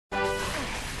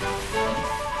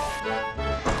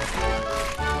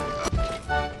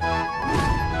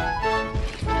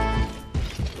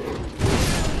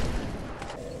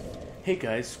Hey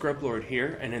guys, Scrublord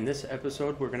here, and in this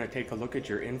episode we're going to take a look at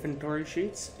your inventory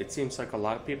sheets. It seems like a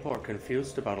lot of people are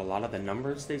confused about a lot of the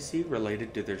numbers they see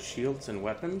related to their shields and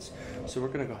weapons, so we're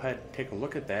going to go ahead and take a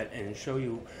look at that and show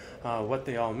you what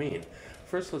they all mean.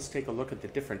 First, let's take a look at the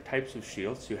different types of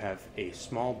shields. You have a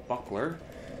small buckler,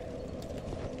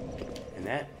 and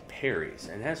that parries,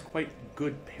 and has quite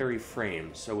good parry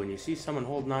frames, so when you see someone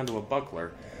holding onto a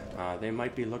buckler, they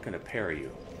might be looking to parry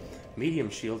you. Medium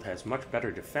shield has much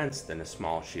better defense than a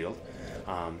small shield,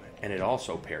 and it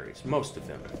also parries, most of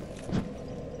them.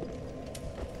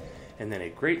 And then a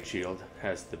great shield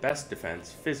has the best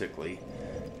defense physically,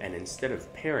 and instead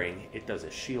of parrying, it does a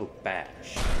shield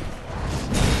bash.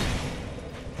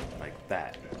 Like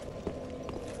that.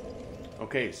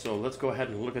 Okay, so let's go ahead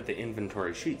and look at the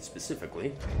inventory sheet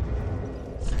specifically.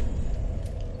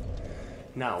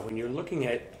 Now, when you're looking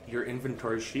at your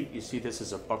inventory sheet, you see this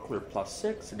is a buckler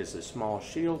 +6. It is a small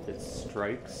shield. It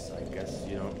strikes. I guess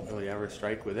you don't really ever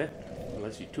strike with it,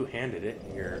 unless you two-handed it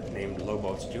and you're named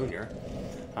Lobos Jr.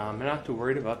 I'm not too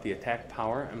worried about the attack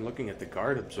power. I'm looking at the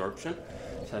guard absorption.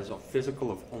 It has a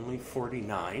physical of only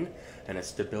 49 and a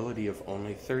stability of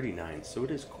only 39, so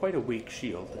it is quite a weak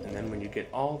shield. And then when you get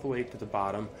all the way to the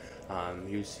bottom,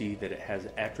 you see that it has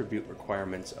attribute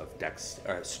requirements of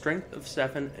strength of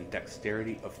 7 and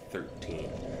dexterity of 13.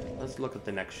 Let's look at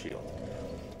the next shield.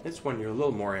 This one you're a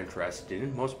little more interested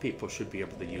in. Most people should be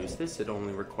able to use this. It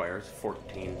only requires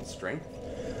 14 strength.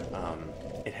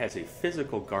 It has a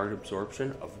physical guard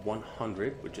absorption of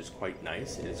 100, which is quite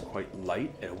nice. It is quite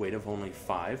light at a weight of only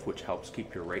 5, which helps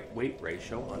keep your weight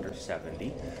ratio under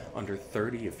 70, under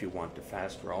 30 if you want to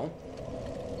fast roll.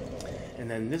 And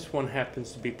then this one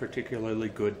happens to be particularly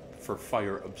good for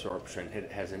fire absorption.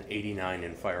 It has an 89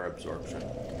 in fire absorption.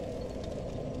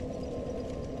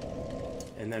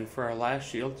 And then for our last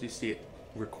shield, you see it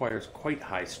requires quite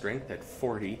high strength at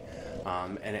 40,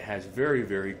 and it has very,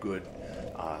 very good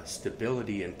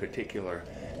stability in particular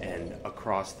and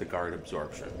across the guard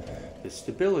absorption. The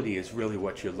stability is really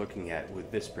what you're looking at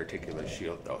with this particular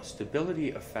shield though.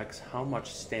 Stability affects how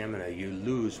much stamina you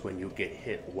lose when you get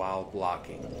hit while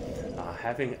blocking.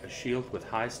 Having a shield with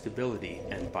high stability,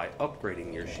 and by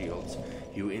upgrading your shields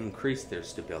you increase their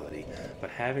stability, but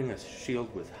having a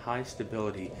shield with high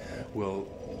stability will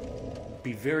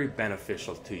be very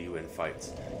beneficial to you in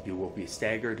fights. You will be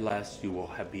staggered less, you will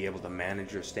be able to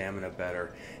manage your stamina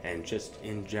better, and just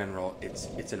in general, it's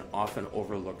an often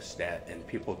overlooked stat, and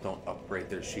people don't upgrade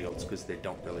their shields because they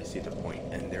don't really see the point,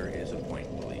 and there is a point,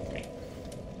 believe me.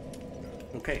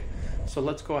 Okay, so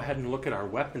let's go ahead and look at our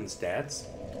weapon stats.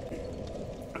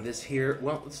 This here,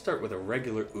 well, let's start with a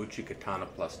regular Uchigatana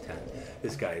 +10.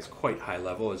 This guy is quite high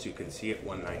level, as you can see at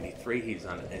 193. He's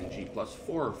on an NG +4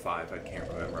 or 5, I can't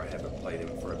remember, I haven't played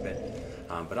him for a bit.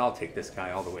 But I'll take this guy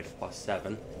all the way to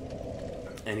 +7.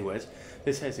 Anyways,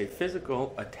 this has a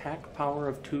physical attack power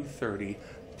of 230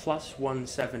 plus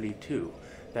 172.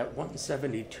 That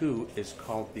 172 is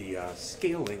called the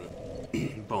scaling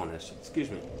bonus,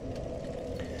 excuse me.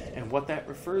 And what that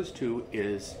refers to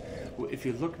is, if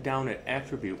you look down at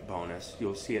attribute bonus,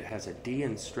 you'll see it has a D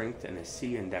in strength and a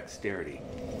C in dexterity.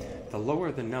 The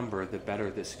lower the number, the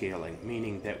better the scaling,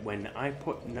 meaning that when I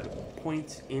put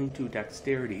points into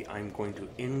dexterity, I'm going to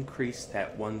increase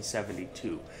that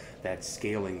 172, that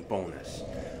scaling bonus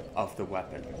of the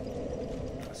weapon.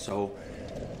 So,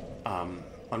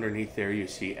 underneath there you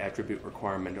see attribute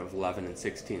requirement of 11 and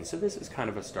 16, so this is kind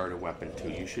of a starter weapon too.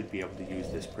 You should be able to use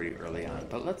this pretty early on.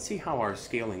 But let's see how our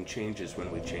scaling changes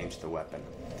when we change the weapon.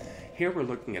 Here we're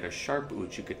looking at a sharp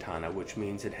Uchigatana, which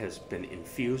means it has been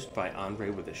infused by Andre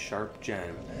with a sharp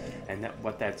gem, and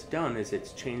what that's done is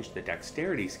it's changed the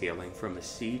dexterity scaling from a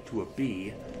C to a B,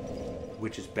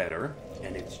 which is better,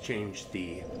 and it's changed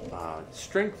the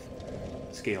strength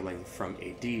scaling from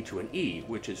a D to an E,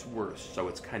 which is worse. So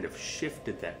it's kind of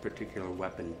shifted that particular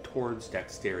weapon towards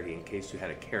dexterity in case you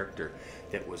had a character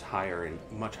that was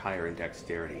much higher in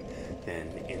dexterity than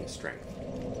in strength.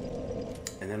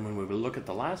 And then when we look at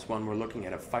the last one, we're looking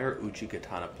at a Fire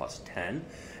Uchigatana +10.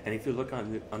 And if you look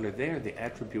under there, the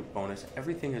attribute bonus,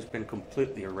 everything has been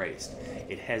completely erased.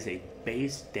 It has a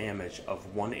base damage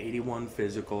of 181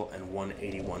 physical and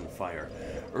 181 fire.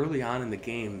 Early on in the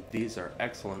game, these are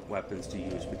excellent weapons to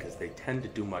use because they tend to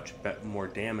do much more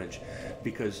damage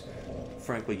because,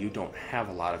 frankly, you don't have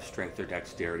a lot of strength or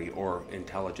dexterity or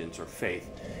intelligence or faith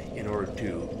in order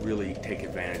to really take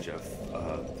advantage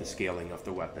of the scaling of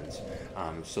the weapons.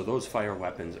 So those fire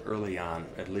weapons early on,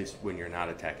 at least when you're not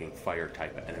attacking fire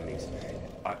type enemies,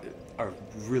 are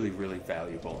really, really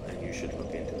valuable, and you should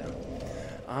look into them.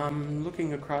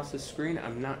 Looking across the screen,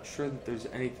 I'm not sure that there's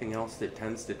anything else that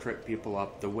tends to trip people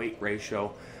up. The weight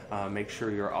ratio, make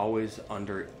sure you're always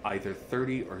under either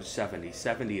 30 or 70.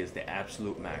 70 is the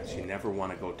absolute max. You never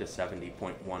want to go to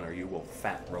 70.1 or you will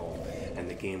fat roll and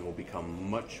the game will become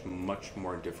much, much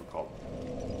more difficult.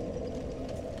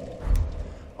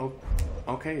 Oh,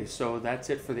 okay, so that's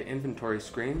it for the inventory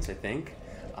screens, I think.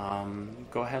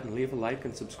 Go ahead and leave a like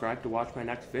and subscribe to watch my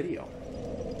next video.